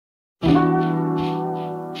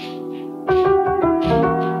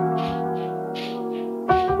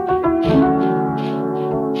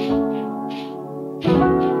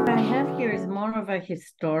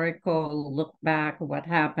historical look back, what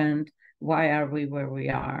happened, why are we where we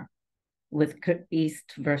are with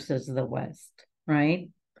East versus the West, right?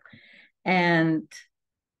 And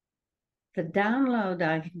the download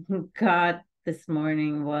I got this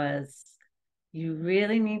morning was you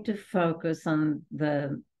really need to focus on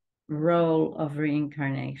the role of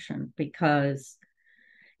reincarnation, because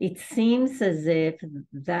it seems as if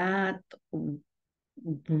that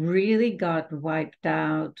really got wiped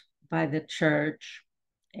out by the church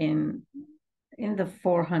in the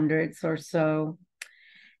 400s or so.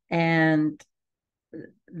 And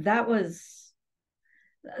that was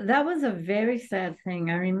a very sad thing.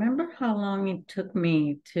 I remember how long it took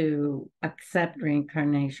me to accept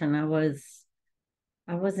reincarnation. I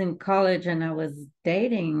was in college and I was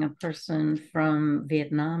dating a person from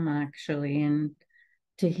Vietnam, actually, and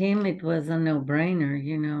to him it was a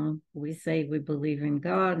no-brainer. We say we believe in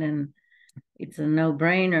God, and it's a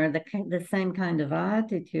no-brainer, the same kind of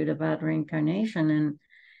attitude about reincarnation. And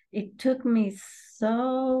it took me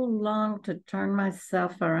so long to turn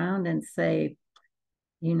myself around and say,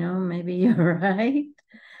 maybe you're right.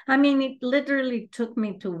 I mean, it literally took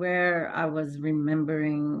me to where I was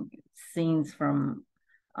remembering scenes from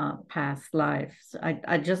past lives.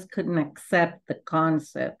 I just couldn't accept the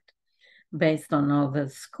concept based on all the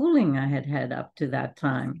schooling I had had up to that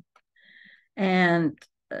time. And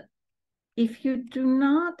if you do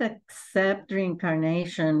not accept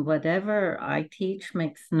reincarnation, whatever I teach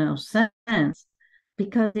makes no sense,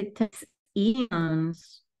 because it takes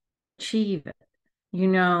eons to achieve it.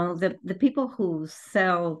 The people who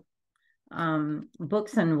sell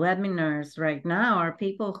books and webinars right now are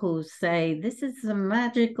people who say, this is a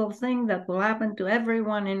magical thing that will happen to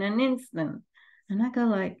everyone in an instant. And I go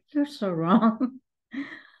like, you're so wrong.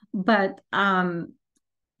 But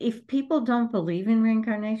if people don't believe in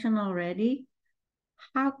reincarnation already,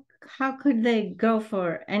 how could they go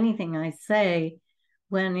for anything I say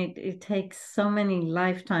when it takes so many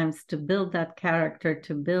lifetimes to build that character,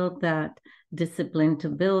 to build that discipline, to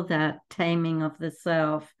build that taming of the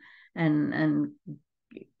self, and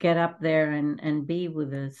get up there and be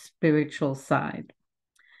with the spiritual side.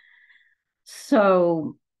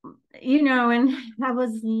 So, and I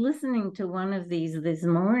was listening to one of these this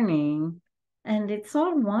morning, and it's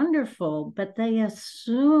all wonderful, but they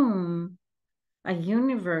assume a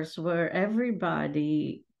universe where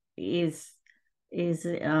everybody is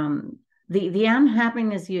the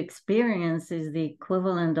unhappiness you experience is the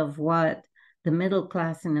equivalent of what the middle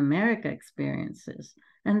class in America experiences.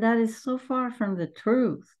 And that is so far from the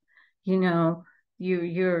truth.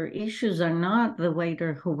 Your issues are not the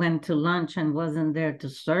waiter who went to lunch and wasn't there to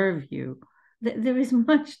serve you. There is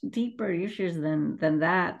much deeper issues than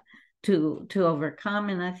that to overcome.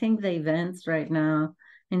 And I think the events right now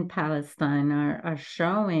in Palestine are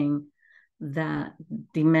showing that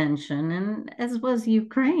dimension, and as was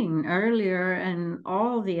Ukraine earlier, and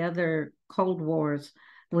all the other Cold Wars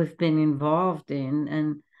we've been involved in,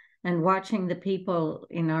 and watching the people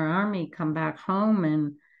in our army come back home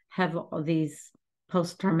and have all these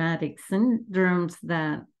post-traumatic syndromes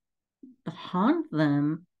that haunt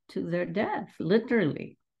them to their death,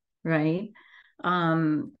 literally, right?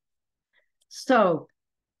 So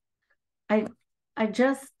I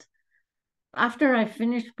just, after I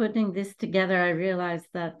finished putting this together, I realized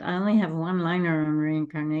that I only have one liner on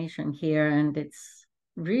reincarnation here, and it's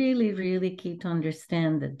really, really key to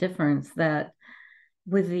understand the difference that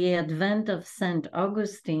with the advent of St.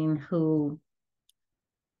 Augustine, who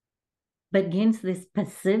begins this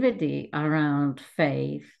passivity around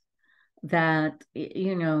faith, that,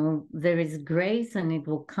 there is grace and it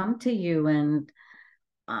will come to you, and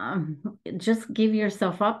just give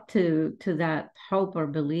yourself up to that hope or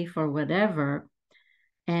belief or whatever.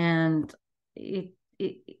 And it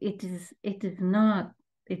is not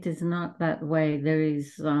that way. There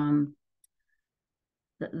is the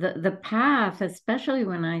path, especially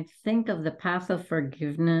when I think of the path of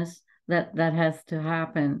forgiveness that has to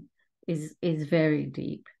happen, is very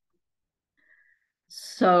deep.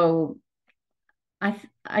 So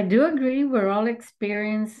I do agree we're all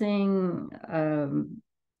experiencing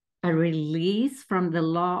a release from the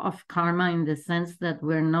law of karma, in the sense that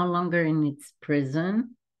we're no longer in its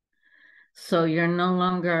prison. So you're no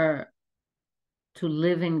longer to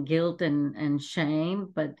live in guilt and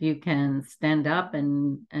shame, but you can stand up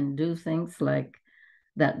and do things like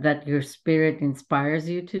that your spirit inspires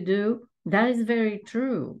you to do. That is very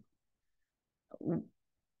true.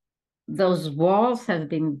 Those walls have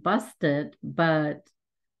been busted, but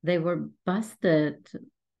they were busted,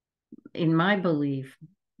 in my belief,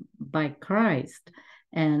 by Christ.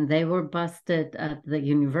 And they were busted at the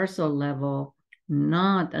universal level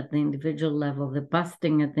not at the individual level. The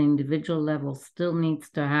busting at the individual level still needs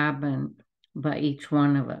to happen by each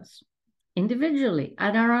one of us individually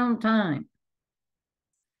at our own time.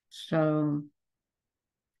 So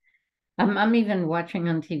I'm even watching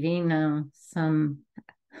on TV now some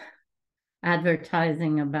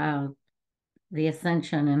advertising about the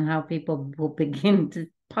ascension and how people will begin to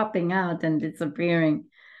popping out and disappearing.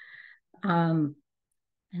 And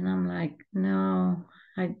I'm like, no,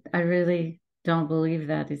 I really don't believe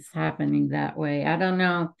that it's happening that way. I don't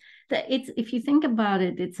know. It's, if you think about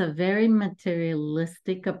it, it's a very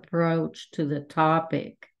materialistic approach to the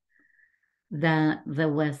topic that the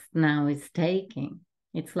West now is taking.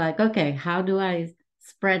 It's like, okay, how do I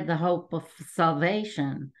spread the hope of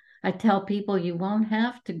salvation? I tell people you won't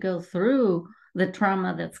have to go through the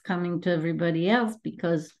trauma that's coming to everybody else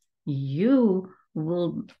because you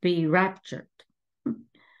will be raptured.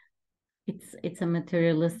 It's a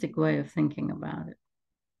materialistic way of thinking about it.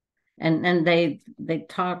 And they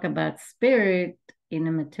talk about spirit in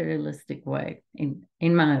a materialistic way, in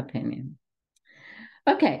my opinion.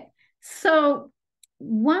 Okay, so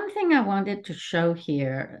one thing I wanted to show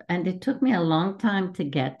here, and it took me a long time to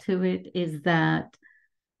get to it, is that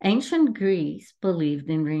ancient Greece believed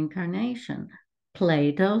in reincarnation.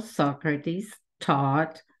 Plato, Socrates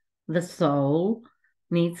taught the soul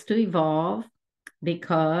needs to evolve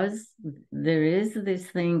because there is this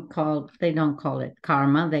thing called, they don't call it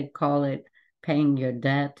karma, they call it paying your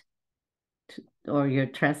debt or your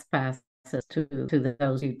trespasses to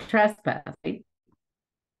those you trespass. Right?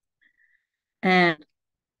 And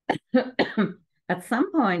at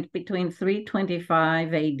some point between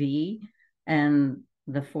 325 AD and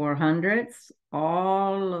the 400s,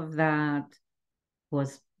 all of that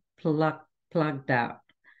was plugged out.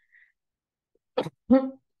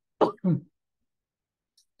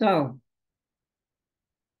 So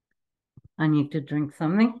I need to drink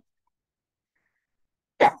something.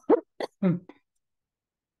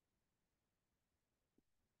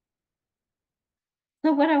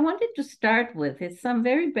 So what I wanted to start with is some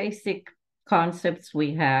very basic concepts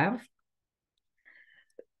we have,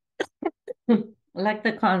 like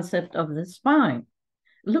the concept of the spine.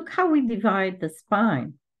 Look how we divide the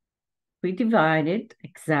spine. We divide it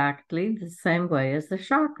exactly the same way as the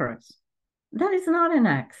chakras. That is not an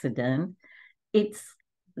accident. It's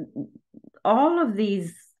all of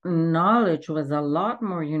these knowledge was a lot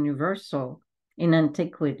more universal in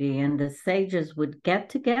antiquity, and the sages would get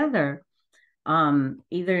together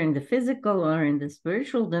either in the physical or in the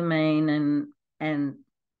spiritual domain and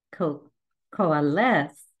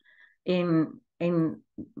coalesce in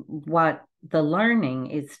what the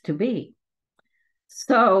learning is to be.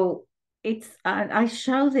 So it's I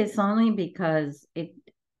show this only because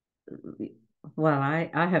I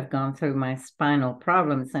have gone through my spinal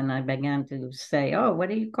problems and I began to say, oh, what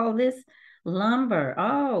do you call this? Lumbar.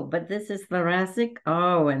 Oh, but this is thoracic.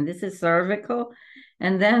 Oh, and this is cervical.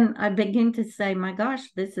 And then I begin to say, my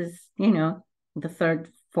gosh, this is, the third,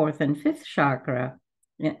 fourth, and fifth chakra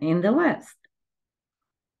in the West.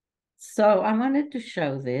 So I wanted to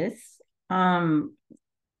show this. I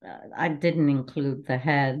didn't include the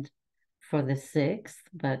head for the sixth,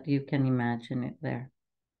 but you can imagine it there.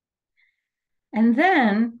 And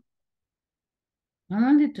then I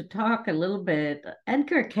wanted to talk a little bit.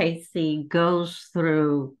 Edgar Cayce goes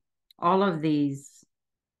through all of these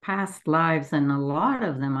past lives, and a lot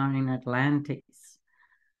of them are in Atlantis.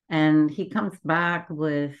 And he comes back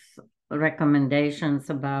with recommendations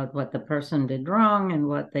about what the person did wrong and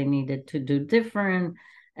what they needed to do different.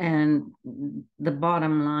 And the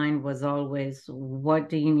bottom line was always, what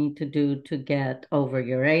do you need to do to get over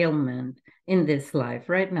your ailment in this life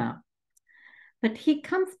right now? But he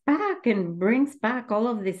comes back and brings back all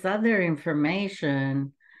of this other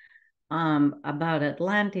information about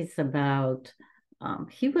Atlantis, about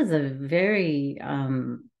he was a very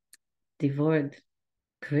devout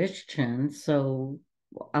Christian. So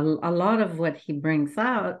a lot of what he brings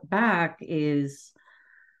out back is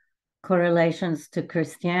correlations to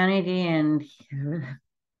Christianity and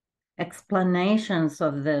explanations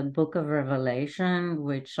of the book of Revelation,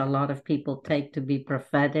 which a lot of people take to be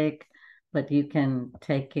prophetic, but you can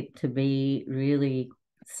take it to be really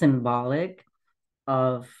symbolic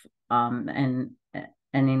of an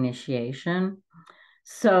initiation.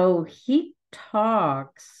 So he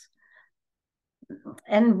talks,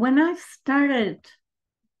 and when I started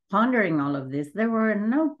pondering all of this, there were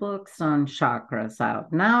no books on chakras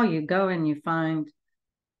out. Now you go and you find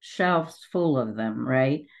shelves full of them,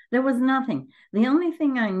 right? There was nothing. The only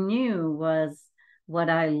thing I knew was what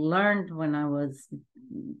I learned when I was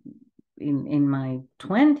in my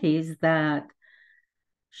 20s, that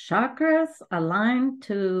chakras align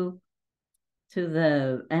to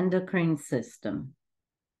the endocrine system.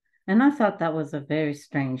 And I thought that was a very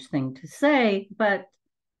strange thing to say, but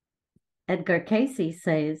Edgar Cayce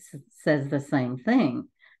says the same thing,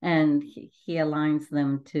 and he aligns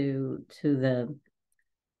them to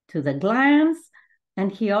the glands,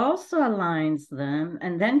 and he also aligns them,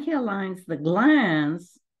 and then he aligns the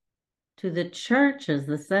glands to the churches,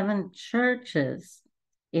 the 7 churches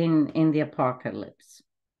in the apocalypse.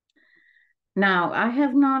 Now, I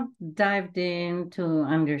have not dived in to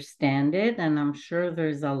understand it, and I'm sure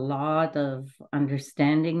there's a lot of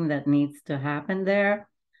understanding that needs to happen there.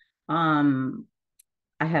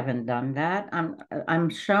 I haven't done that. I'm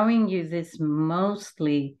showing you this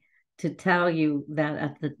mostly to tell you that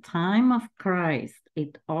at the time of Christ,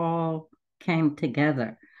 it all came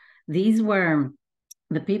together. These were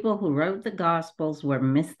the people who wrote the Gospels were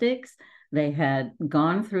mystics. They had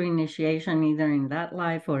gone through initiation either in that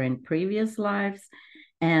life or in previous lives.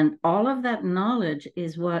 And all of that knowledge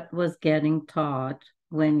is what was getting taught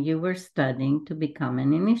when you were studying to become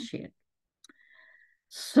an initiate.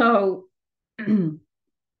 So, and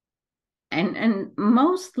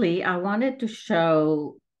mostly I wanted to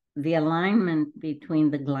show the alignment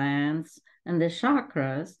between the glands and the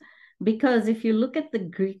chakras, because if you look at the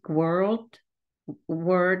Greek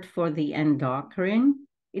word for the endocrine,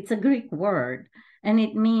 it's a Greek word, and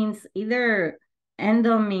it means either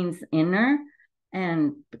endo means inner,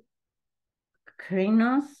 and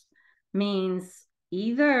krinos means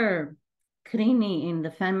either krini in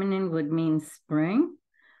the feminine would mean spring,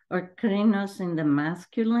 or krinos in the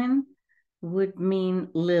masculine would mean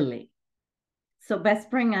lily. So by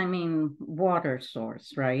spring, I mean water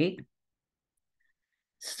source, right?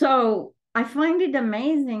 So I find it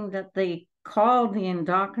amazing that they call the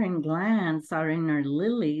endocrine glands our inner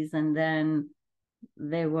lilies, and then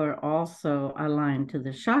they were also aligned to the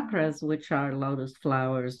chakras, which are lotus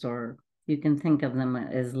flowers, or you can think of them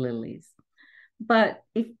as lilies. But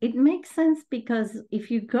it makes sense, because if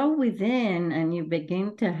you go within and you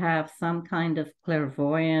begin to have some kind of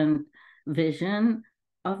clairvoyant vision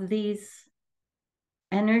of these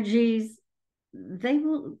energies,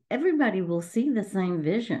 everybody will see the same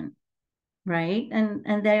vision, right?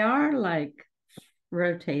 And they are like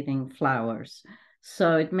rotating flowers.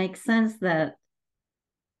 So it makes sense that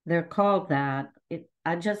they're called that.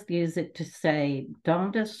 I just use it to say,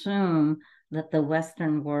 don't assume that the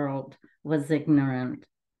Western world was ignorant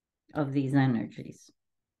of these energies,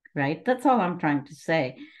 right? That's all I'm trying to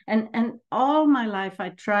say. And all my life, I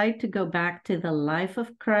tried to go back to the life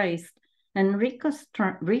of Christ and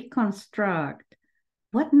reconstruct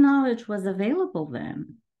what knowledge was available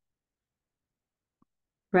then,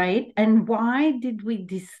 right? And why did we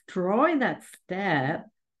destroy that step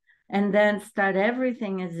and then start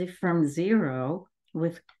everything as if from zero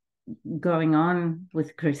with going on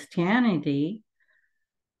with Christianity?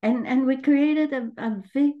 And we created a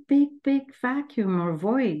big vacuum or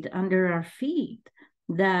void under our feet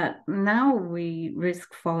that now we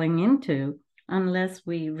risk falling into unless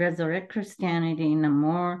we resurrect Christianity in a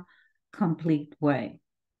more complete way.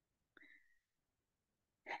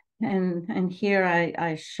 And here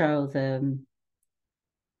I show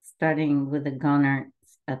starting with the gunner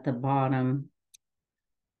at the bottom,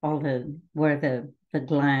 where the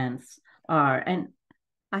glands are. And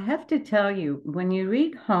I have to tell you, when you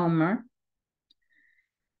read Homer,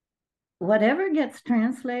 whatever gets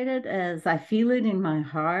translated as I feel it in my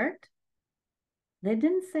heart, they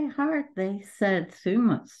didn't say heart, they said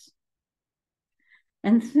thumos.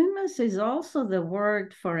 And thumos is also the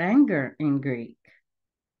word for anger in Greek.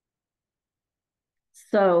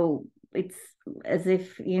 So it's as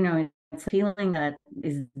if, it's a feeling that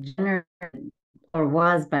is generated or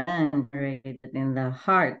was by then generated in the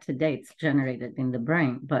heart. Today it's generated in the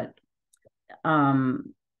brain. But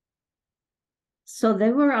so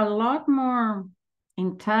they were a lot more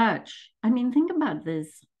in touch. I mean, think about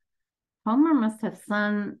this. Homer must have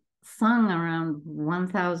sung around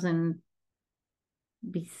 1000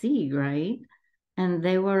 BC, right? And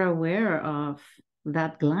they were aware of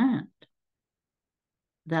that gland,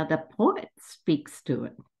 that a poet speaks to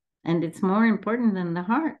it. And it's more important than the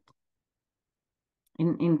heart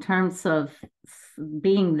in terms of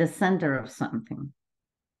being the center of something.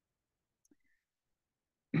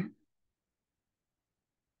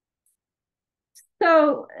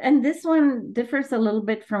 So, and this one differs a little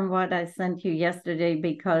bit from what I sent you yesterday,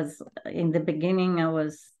 because in the beginning I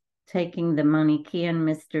was taking the Manichaean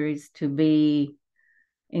mysteries to be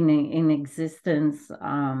in existence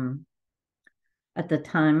at the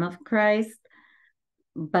time of Christ,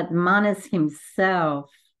 but Manas himself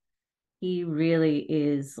he really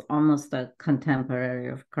is almost a contemporary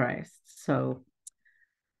of Christ. So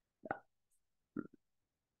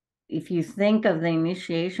if you think of the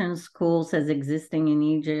initiation schools as existing in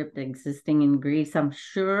Egypt, existing in Greece, I'm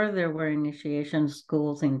sure there were initiation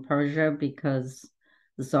schools in Persia because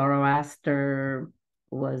Zoroaster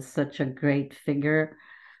was such a great figure,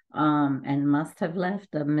 and must have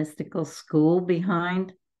left a mystical school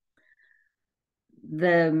behind.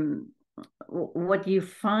 What you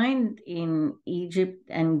find in Egypt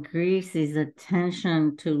and Greece is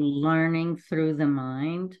attention to learning through the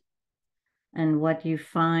mind. And what you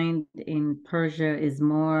find in Persia is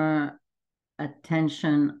more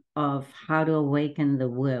attention of how to awaken the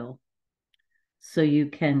will. So you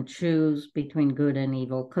can choose between good and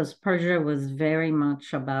evil, because Persia was very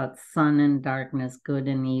much about sun and darkness, good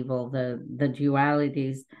and evil, the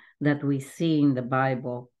dualities that we see in the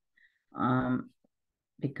Bible,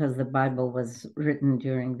 because the Bible was written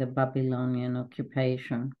during the Babylonian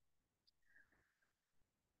occupation.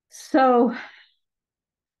 So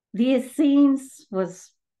the Essenes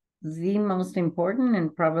was the most important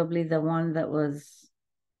and probably the one that was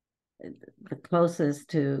the closest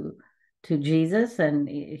to Jesus, and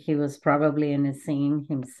he was probably an Essene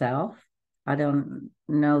himself. I don't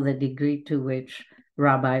know the degree to which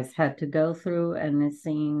rabbis had to go through an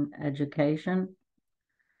Essene education.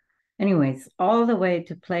 Anyways, all the way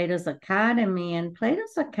to Plato's Academy, and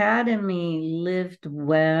Plato's Academy lived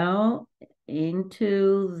well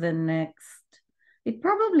into the next. It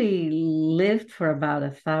probably lived for about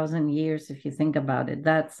 1,000 years, if you think about it.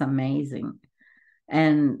 That's amazing.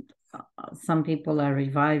 And some people are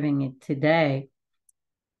reviving it today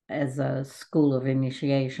as a school of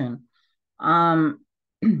initiation.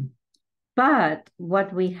 But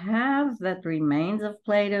what we have that remains of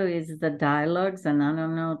Plato is the dialogues, and I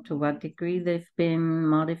don't know to what degree they've been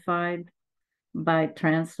modified by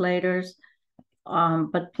translators.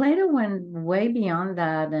 But Plato went way beyond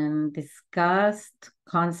that and discussed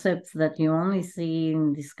concepts that you only see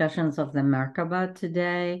in discussions of the Merkaba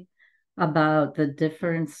today, about the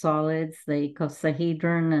different solids, the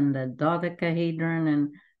icosahedron and the dodecahedron,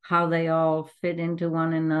 and how they all fit into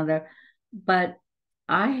one another. But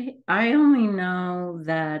I only know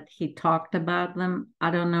that he talked about them.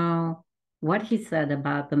 I don't know what he said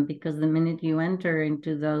about them, because the minute you enter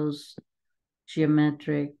into those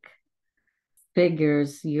geometric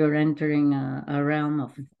figures, you're entering a realm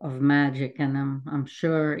of magic, and I'm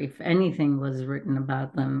sure if anything was written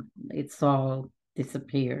about them, it's all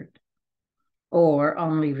disappeared or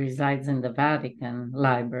only resides in the Vatican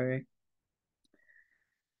Library.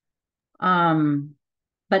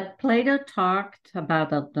 But Plato talked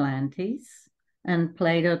about Atlantis, and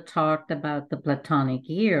Plato talked about the Platonic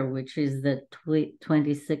year, which is the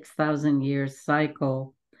 26,000 years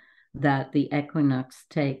cycle that the equinox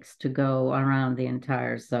takes to go around the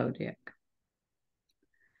entire zodiac.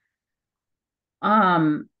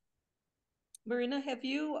 Marina,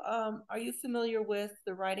 are you familiar with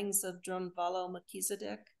the writings of Drunvalo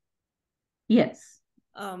Melchizedek? Yes.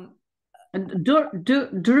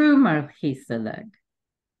 Drew Melchizedek.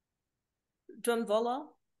 Drunvalo?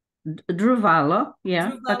 Druvalo,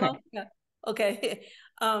 yeah. Drunvalo? Okay. Yeah. Okay.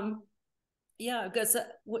 Yeah, because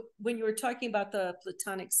when you were talking about the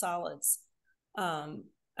Platonic solids,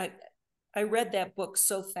 I read that book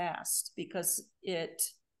so fast because it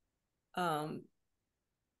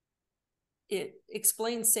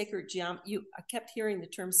explains sacred geometry. I kept hearing the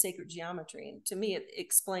term sacred geometry, and to me, it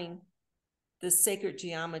explained the sacred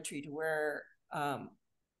geometry to where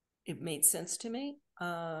it made sense to me.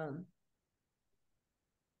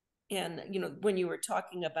 And when you were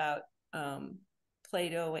talking about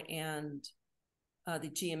Plato and the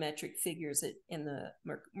geometric figures in the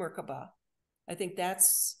Merkaba, I think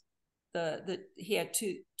that's he had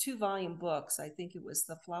two volume books. I think it was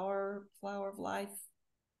the Flower of Life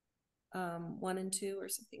 1 and 2 or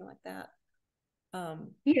something like that.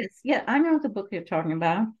 Yes, yeah, I know the book you're talking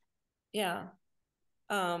about. Yeah.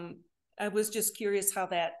 I was just curious how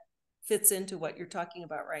that fits into what you're talking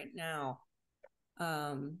about right now.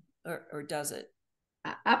 Or does it?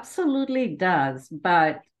 Absolutely does,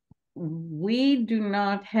 but we do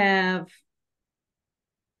not have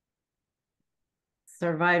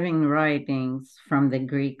surviving writings from the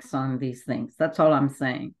Greeks on these things. That's all I'm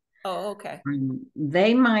saying. Oh, okay.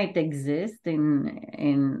 They might exist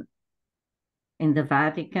in the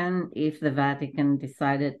Vatican if the Vatican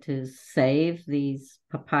decided to save these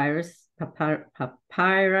papyri.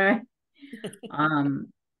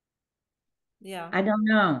 Yeah. I don't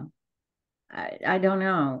know. I don't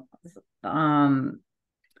know.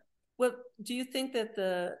 Well, do you think that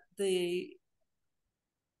the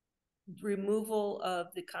removal of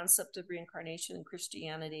the concept of reincarnation in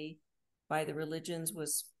Christianity by the religions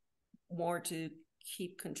was more to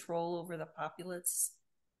keep control over the populace,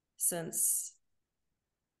 since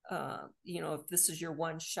if this is your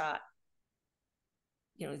one shot,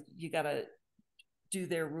 you got to do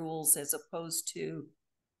their rules, as opposed to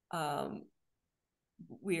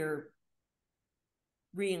we're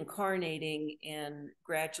reincarnating and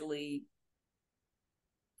gradually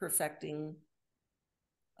perfecting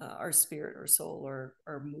our spirit or soul,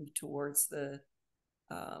 or move towards the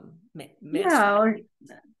yeah, or master.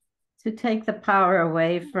 to take the power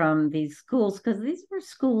away from these schools, because these were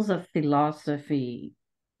schools of philosophy,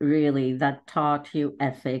 really, that taught you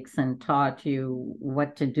ethics and taught you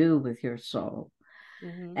what to do with your soul.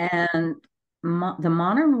 Mm-hmm. And the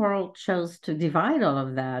modern world chose to divide all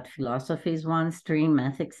of that. Philosophy is one stream,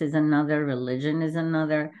 ethics is another, religion is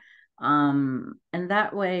another. And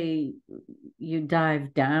that way you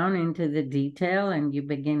dive down into the detail and you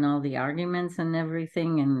begin all the arguments and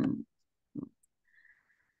everything. And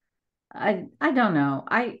I don't know.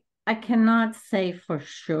 I cannot say for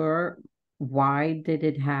sure why did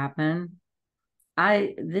it happen.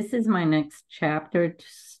 This is my next chapter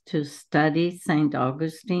to study Saint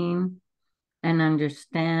Augustine and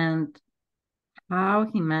understand how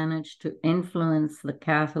he managed to influence the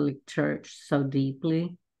Catholic Church so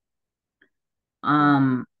deeply.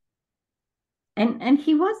 And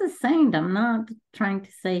he was a saint. I'm not trying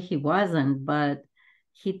to say he wasn't, but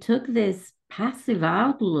he took this passive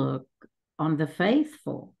outlook on the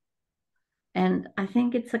faithful. And I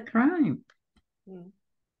think it's a crime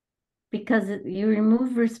because you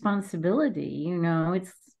remove responsibility. I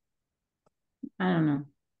don't know.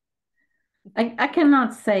 I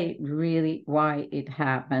cannot say really why it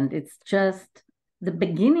happened. It's just the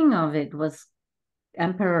beginning of it was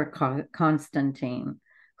Emperor Constantine,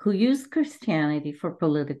 who used Christianity for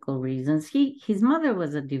political reasons. His mother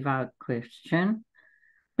was a devout Christian,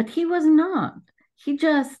 but he was not. He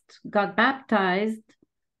just got baptized,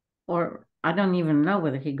 or I don't even know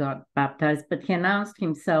whether he got baptized, but he announced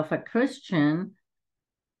himself a Christian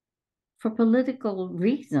for political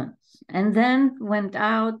reasons, and then went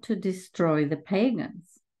out to destroy the pagans.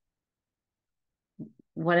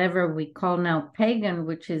 Whatever we call now pagan,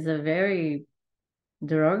 which is a very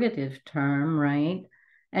derogative term, right?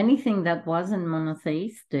 Anything that wasn't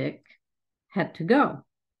monotheistic had to go.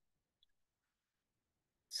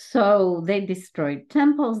 So they destroyed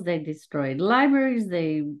temples, they destroyed libraries,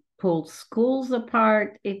 they pulled schools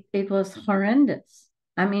apart. It was horrendous.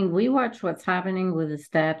 I mean, we watch what's happening with the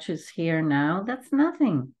statues here now. That's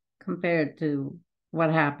nothing compared to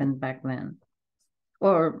what happened back then.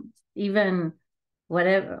 Or even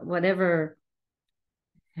whatever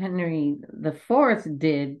Henry IV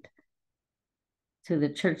did to the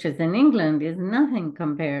churches in England is nothing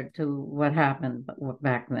compared to what happened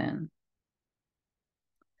back then.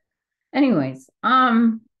 Anyways,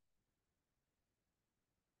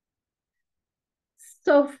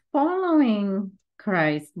 so following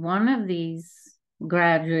Christ, one of these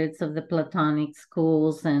graduates of the Platonic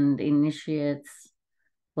schools and initiates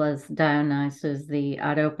was Dionysus the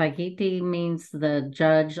Areopagite, means the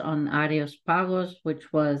judge on Areospagos,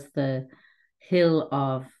 which was the hill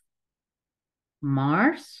of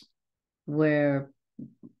Mars, where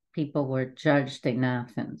people were judged in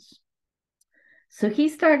Athens. So he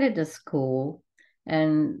started a school,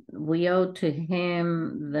 and we owe to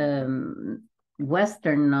him the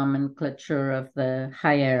Western nomenclature of the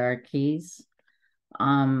hierarchies.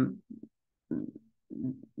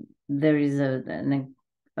 There is a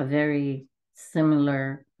very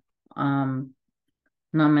similar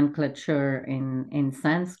nomenclature in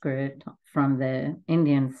Sanskrit from the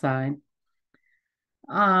Indian side.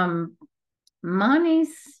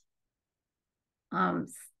 Manis,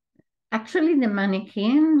 actually, the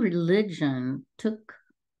Manichaean religion took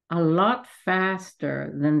a lot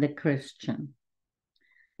faster than the Christian.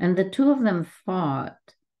 And the two of them fought.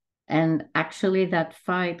 And actually, that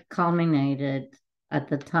fight culminated at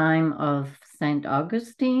the time of St.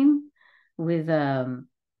 Augustine with a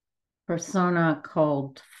persona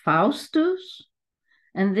called Faustus.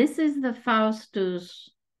 And this is the Faustus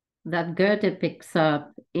that Goethe picks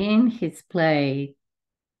up in his play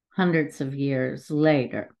hundreds of years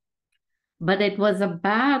later. But it was a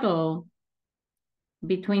battle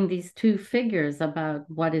between these two figures about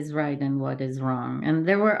what is right and what is wrong. And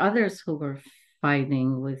there were others who were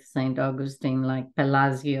fighting with St. Augustine, like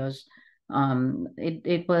Pelasius.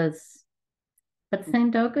 But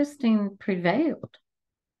St. Augustine prevailed.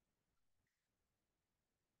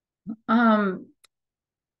 And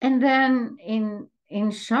then in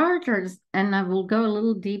in Chartres, and I will go a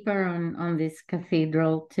little deeper on this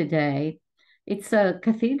cathedral today. It's a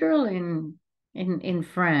cathedral in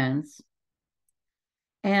France,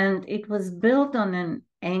 and it was built on an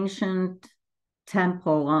ancient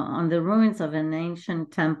temple, on the ruins of an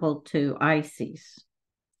ancient temple to Isis.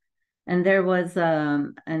 And there was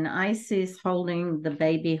an Isis holding the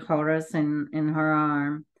baby Horus in her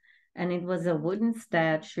arm. And it was a wooden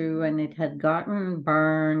statue, and it had gotten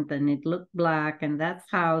burned, and it looked black. And that's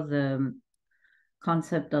how the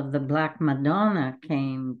concept of the Black Madonna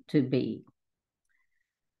came to be.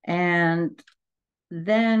 And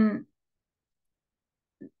then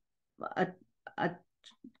a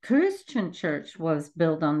Christian church was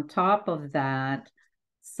built on top of that.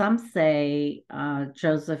 Some say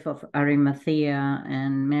Joseph of Arimathea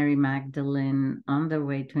and Mary Magdalene on their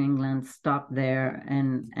way to England stopped there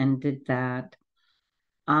and did that.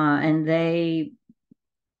 And they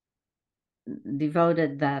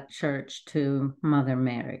devoted that church to Mother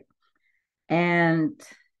Mary. And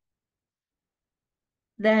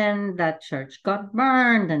then that church got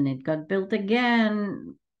burned and it got built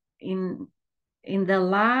again. In the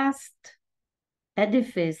last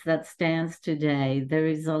edifice that stands today, there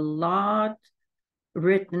is a lot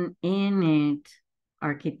written in it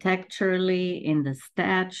architecturally, in the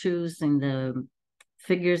statues, in the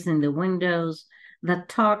figures in the windows, that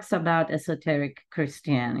talks about esoteric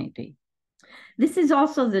Christianity. This is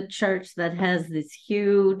also the church that has this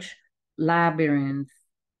huge labyrinth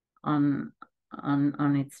on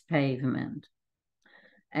its pavement,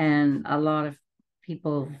 and a lot of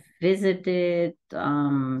people visit it,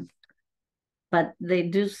 but they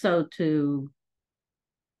do so to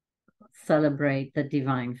celebrate the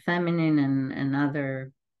divine feminine and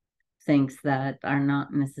other things that are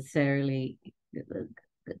not necessarily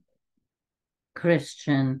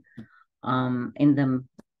Christian, in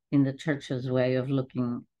the church's way of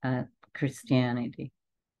looking at Christianity.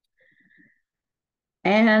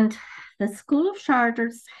 And the School of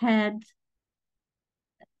Chartres had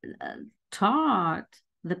taught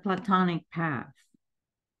the Platonic path,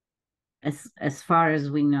 as far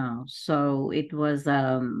as we know. So it was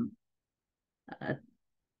the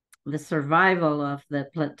survival of the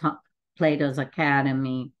Plato's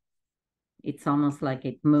Academy. It's almost like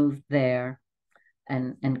it moved there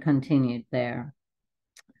and continued there.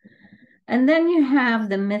 And then you have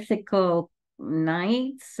the mythical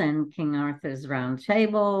knights and King Arthur's Round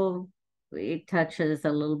Table. It touches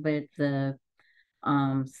a little bit the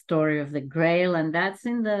story of the Grail, and that's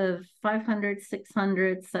in the 500s,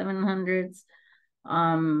 600s, 700s.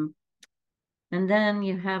 And then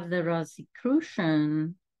you have the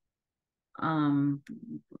Rosicrucian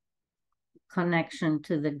connection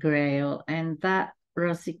to the Grail, and that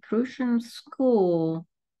Rosicrucian school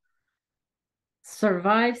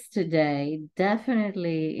survives today,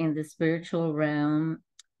 definitely in the spiritual realm,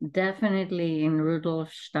 definitely in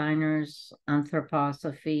Rudolf Steiner's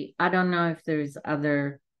anthroposophy. I don't know if there's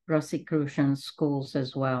other Rosicrucian schools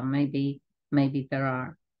as well. Maybe there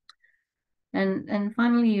are. And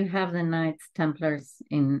finally, you have the Knights Templars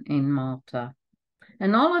in Malta.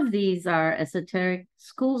 And all of these are esoteric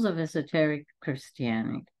schools of esoteric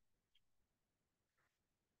Christianity.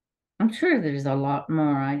 I'm sure there's a lot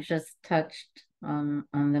more. I just touched on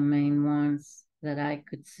the main ones that I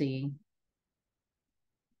could see.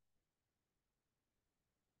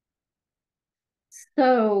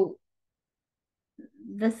 So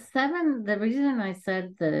the reason I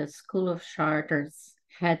said the School of Chartres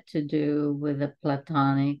had to do with the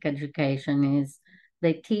Platonic education is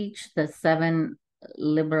they teach the 7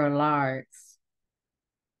 liberal arts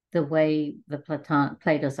the way the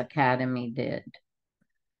Plato's Academy did.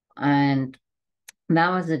 And that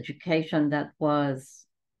was education that was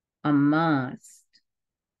a must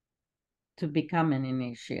to become an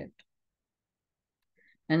initiate.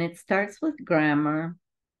 And it starts with grammar,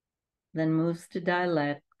 then moves to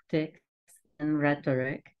dialectics and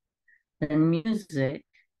rhetoric, then music,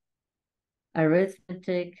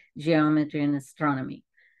 arithmetic, geometry, and astronomy.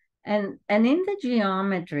 And in the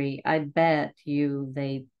geometry, I bet you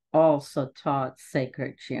they also taught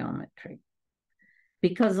sacred geometry,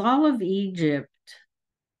 because all of Egypt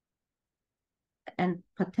and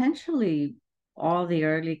potentially all the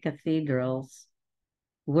early cathedrals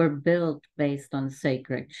were built based on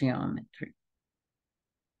sacred geometry.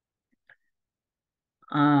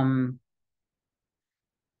 And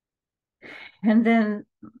then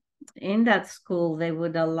in that school, they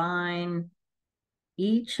would align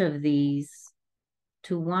each of these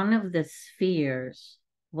to one of the spheres.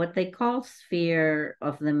 What they call sphere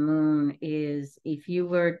of the moon is, if you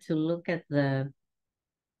were to look at the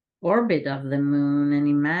orbit of the moon and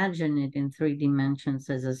imagine it in 3 dimensions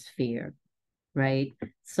as a sphere, right?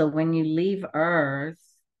 So when you leave Earth,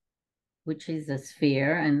 which is a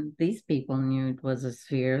sphere, and these people knew it was a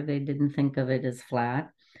sphere, they didn't think of it as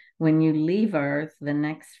flat. When you leave Earth, the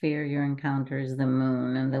next sphere you encounter is the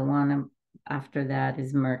moon, and the one after that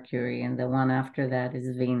is Mercury, and the one after that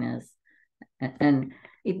is Venus. And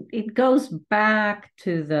it goes back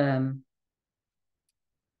to the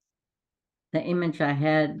image I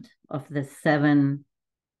had of the seven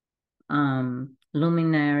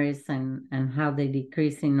luminaries and how they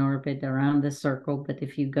decrease in orbit around the circle. But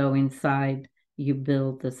if you go inside, you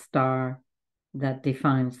build the star that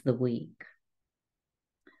defines the week.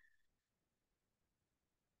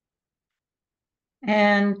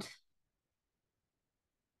 And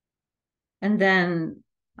then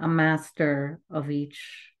a master of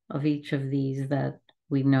each of these that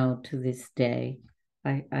we know to this day.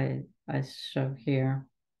 I show here.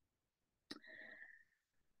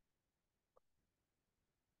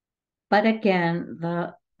 But again,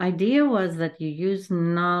 the idea was that you use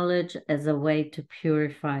knowledge as a way to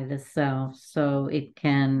purify the self so it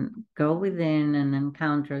can go within and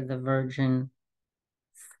encounter the virgin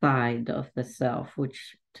side of the self,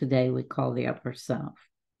 which today we call the upper self.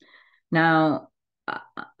 Now,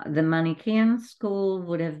 the Manichaean school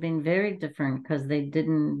would have been very different because they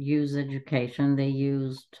didn't use education, they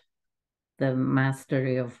used the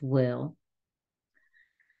mastery of will.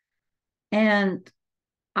 And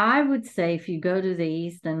I would say if you go to the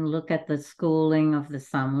East and look at the schooling of the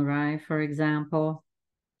samurai, for example,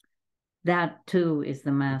 that too is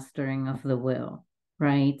the mastering of the will,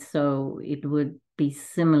 right? So it would be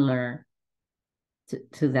similar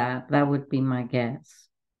to that. That would be my guess.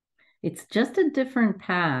 It's just a different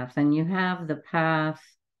path, and you have the path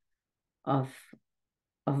of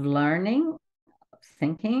learning, of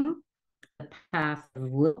thinking, the path of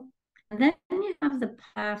will, and then you have the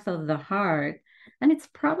path of the heart. And it's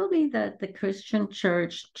probably that the Christian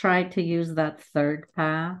church tried to use that third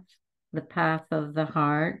path, the path of the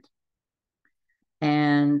heart.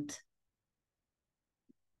 And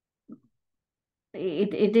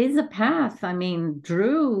it is a path. I mean,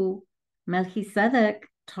 Drew Melchizedek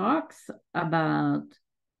talks about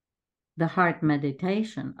the heart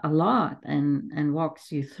meditation a lot and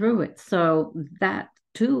walks you through it. So that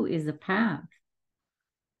too is a path.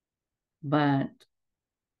 But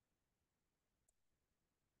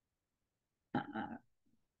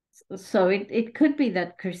so it could be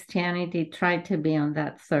that Christianity tried to be on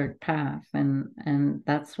that third path, and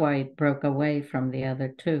that's why it broke away from the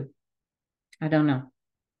other two. I don't know.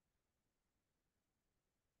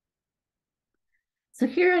 So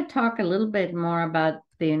here I talk a little bit more about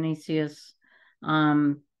Dionysius.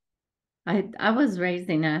 I was raised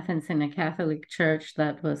in Athens in a Catholic church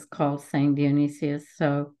that was called Saint Dionysius,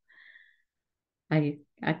 so I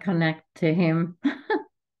connect to him.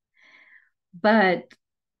 But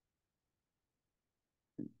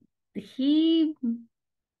he's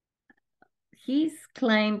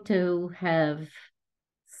claimed to have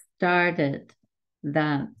started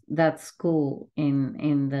that school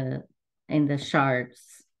in the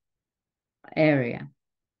Shards area,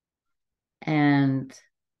 and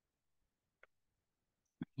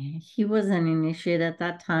he was an initiate at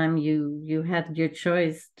that time. You had your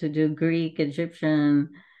choice to do Greek, Egyptian,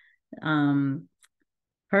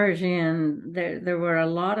 Persian. There were a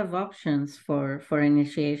lot of options for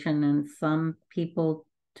initiation, and some people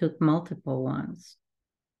took multiple ones.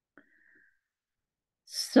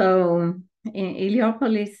 So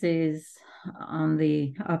Heliopolis is on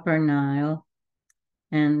the Upper Nile,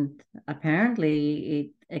 and apparently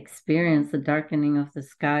it experienced the darkening of the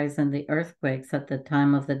skies and the earthquakes at the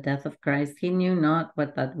time of the death of Christ. He knew not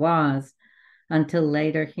what that was until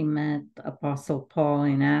later he met Apostle Paul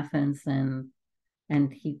in Athens, and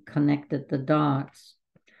he connected the dots.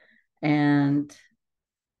 And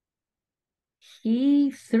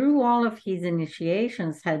he, through all of his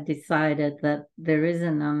initiations, had decided that there is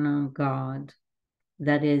an unknown God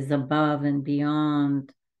that is above and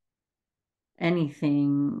beyond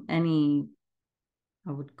anything,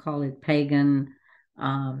 I would call it pagan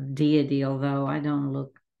deity, although I don't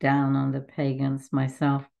look down on the pagans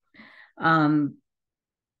myself. And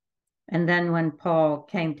then when Paul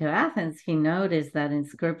came to Athens, he noticed that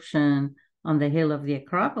inscription on the hill of the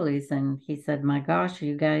Acropolis, and he said, my gosh,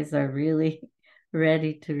 you guys are really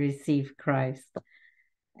ready to receive Christ.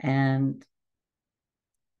 And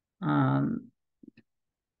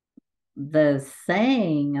the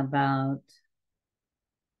saying about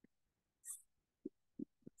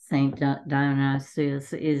Saint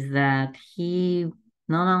Dionysius is that he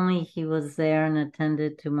not only he was there and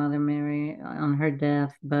attended to Mother Mary on her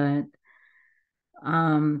death, but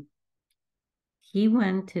he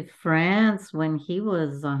went to France when he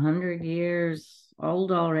was 100 years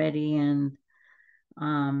old already, and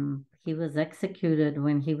he was executed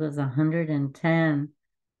when he was 110,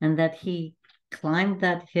 and that he climbed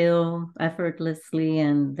that hill effortlessly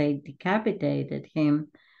and they decapitated him,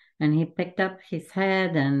 and he picked up his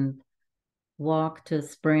head and walked to a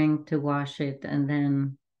spring to wash it and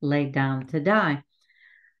then lay down to die.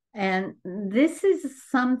 And this is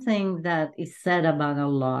something that is said about a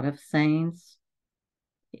lot of saints.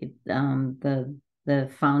 The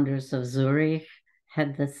founders of Zurich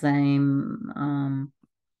had the same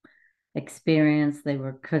experience. They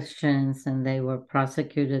were Christians and they were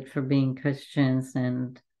prosecuted for being Christians,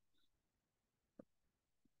 and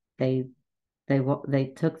they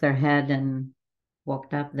took their head and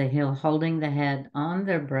walked up the hill holding the head on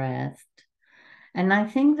their breast. And I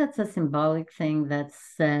think that's a symbolic thing that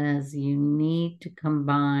says you need to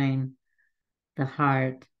combine the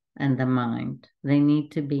heart and the mind. They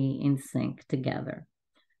need to be in sync together.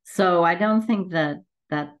 So I don't think that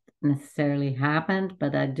that necessarily happened,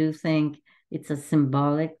 but I do think it's a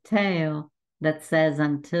symbolic tale that says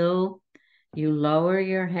until you lower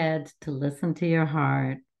your head to listen to your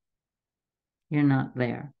heart, you're not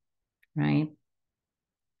there, right?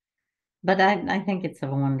 But I think it's a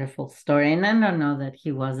wonderful story. And I don't know that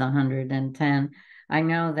he was 110. I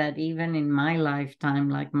know that even in my lifetime,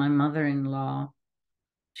 like my mother-in-law,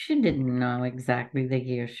 she didn't know exactly the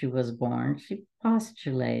year she was born. She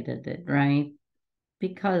postulated it, right?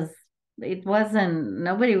 Because it wasn't,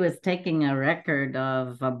 nobody was taking a record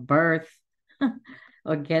of a birth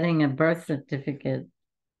or getting a birth certificate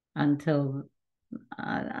until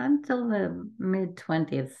the mid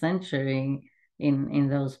 20th century in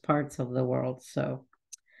those parts of the world. So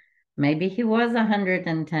maybe he was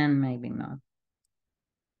 110, maybe not.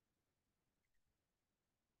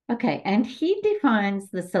 Okay, and he defines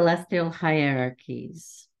the celestial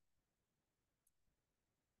hierarchies.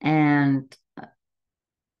 And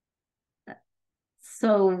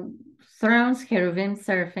so thrones, cherubim,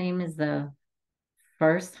 seraphim is the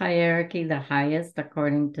first hierarchy, the highest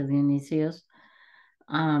according to Dionysius.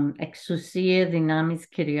 Exousia, dynamis,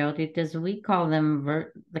 kyriorites, we call them,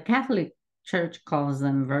 the Catholic Church calls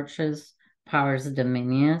them virtues, powers,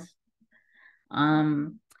 dominions.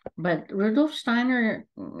 But Rudolf Steiner,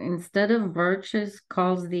 instead of virtues,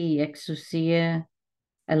 calls the exousia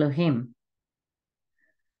Elohim.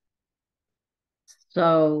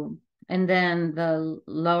 So, and then the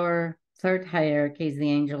lower third hierarchy is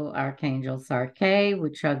the angel, archangels, arche,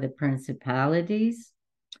 which are the principalities.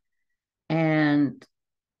 And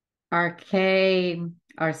arche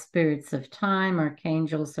are spirits of time,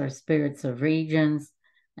 archangels are spirits of regions,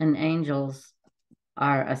 and angels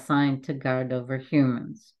are assigned to guard over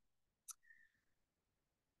humans.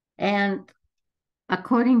 And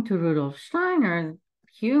according to Rudolf Steiner,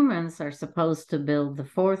 humans are supposed to build the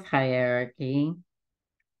fourth hierarchy,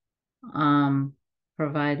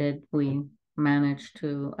 provided we manage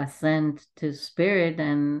to ascend to spirit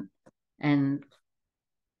and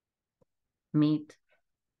meet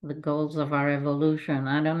the goals of our evolution.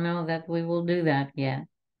 I don't know that we will do that yet.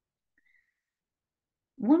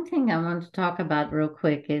 One thing I want to talk about real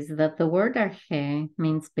quick is that the word arche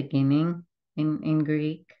means beginning in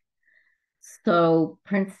Greek. So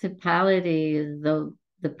principality is the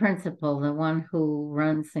principal, the one who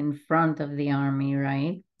runs in front of the army,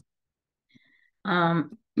 right?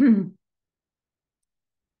 And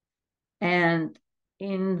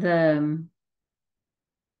in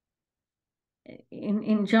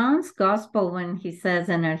John's gospel, when he says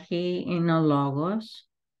 "Energi inologos,"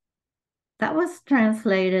 that was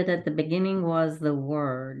translated at the beginning was the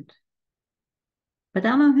word. But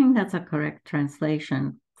I don't think that's a correct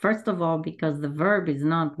translation. First of all, because the verb is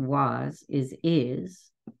not was,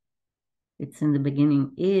 is. It's in the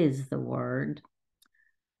beginning is the word.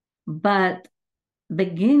 But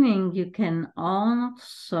beginning, you can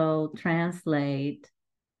also translate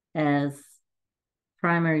as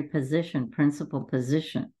primary position, principal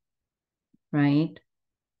position, right?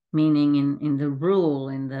 Meaning in the rule,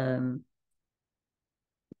 in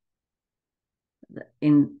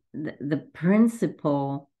the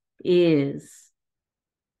principle is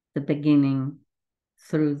the beginning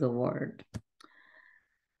through the word.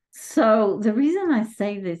 So the reason I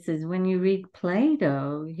say this is when you read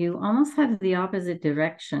Plato, you almost have the opposite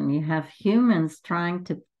direction. You have humans trying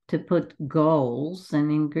to put goals,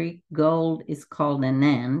 and in Greek, goal is called an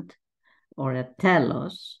end or a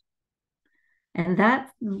telos. And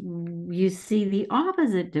that you see the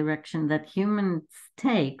opposite direction that humans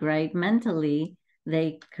take, right? Mentally,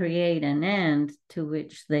 they create an end to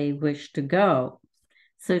which they wish to go.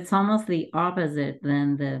 So it's almost the opposite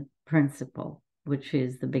than the principle, which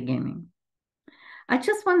is the beginning. I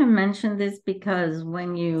just want to mention this because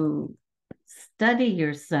when you study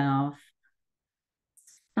yourself,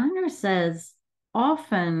 Steiner says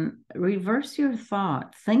often reverse your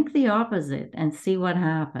thought, think the opposite, and see what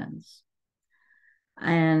happens.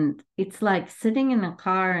 And it's like sitting in a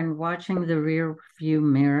car and watching the rear view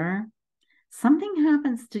mirror. Something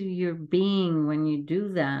happens to your being when you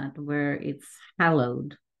do that, where it's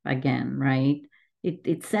hallowed again, right?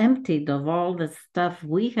 It's emptied of all the stuff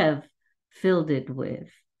we have filled it with.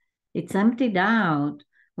 It's emptied out.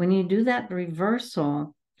 When you do that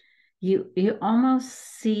reversal, you almost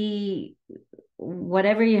see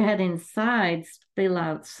whatever you had inside spill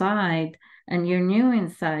outside, and your new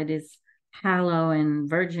inside is hollow and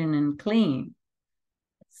virgin and clean.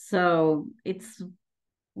 So it's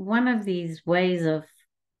one of these ways of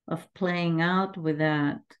playing out with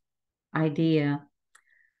that idea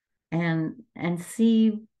and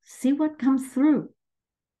see what comes through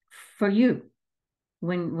for you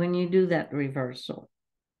when you do that reversal.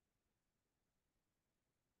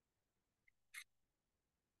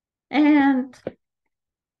 And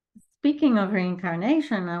speaking of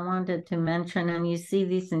reincarnation, I wanted to mention, and you see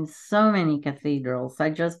this in so many cathedrals. I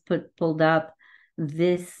just pulled up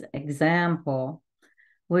this example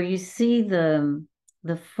where you see the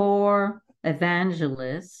four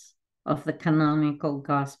evangelists of the canonical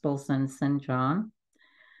Gospels and St. John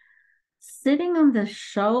sitting on the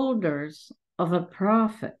shoulders of a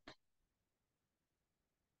prophet.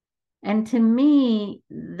 And to me,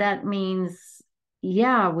 that means,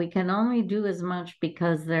 yeah, we can only do as much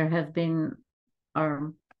because there have been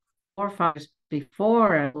our forefathers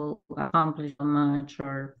before who accomplished so much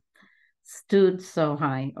or stood so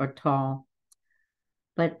high or tall.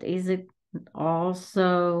 But is it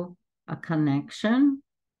also a connection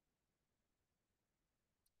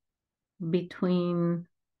between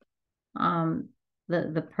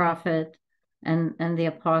the prophet and the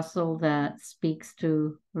apostle that speaks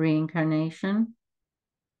to reincarnation?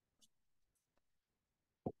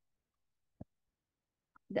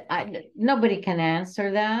 Nobody can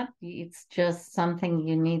answer that. It's just something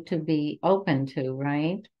you need to be open to,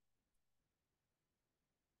 right?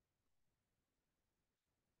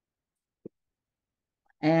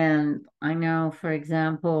 And I know, for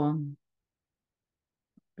example,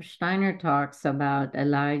 Steiner talks about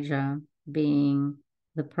Elijah being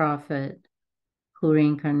the prophet who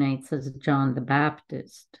reincarnates as John the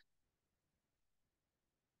Baptist.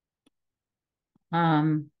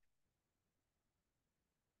 I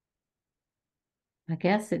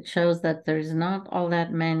guess it shows that there's not all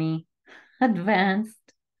that many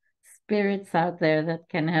advanced spirits out there that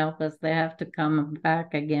can help us. They have to come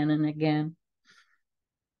back again and again.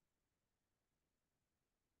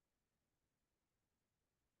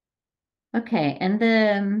 Okay, and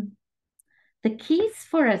the keys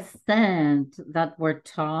for ascent that were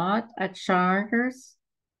taught at charters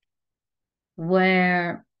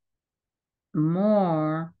were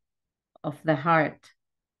more of the heart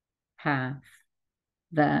path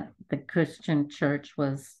that the Christian church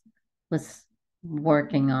was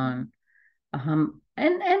working on.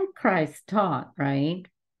 And Christ taught, right?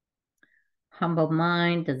 Humble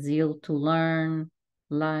mind, the zeal to learn,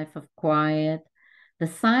 life of quiet. The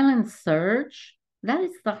silent search, that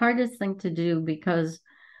is the hardest thing to do, because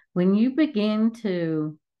when you begin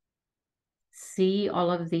to see all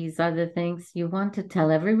of these other things, you want to tell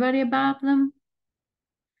everybody about them.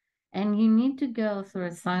 And you need to go through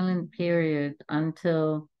a silent period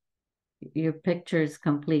until your picture is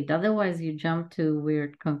complete. Otherwise, you jump to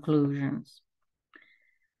weird conclusions.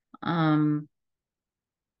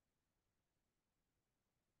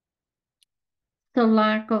 So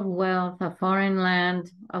lack of wealth, a foreign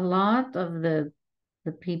land, a lot of the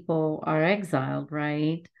people are exiled,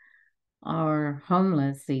 right? Or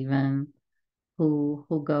homeless even, who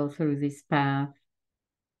go through this path.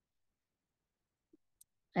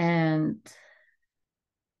 And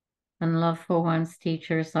love for one's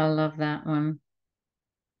teachers, I love that one.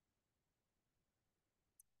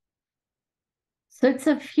 So it's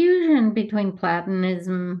a fusion between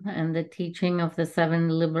Platonism and the teaching of the seven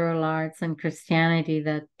liberal arts and Christianity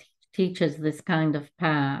that teaches this kind of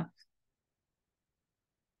path.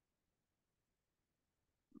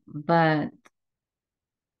 But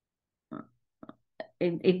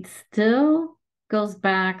it still goes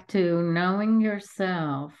back to knowing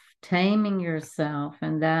yourself, taming yourself,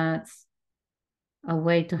 and that's a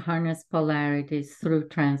way to harness polarities through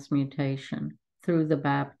transmutation, through the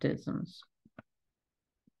baptisms,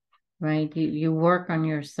 right? You work on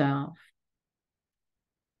yourself.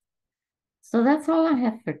 So that's all I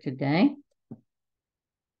have for today.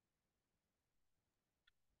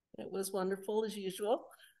 It was wonderful as usual.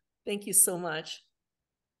 Thank you so much.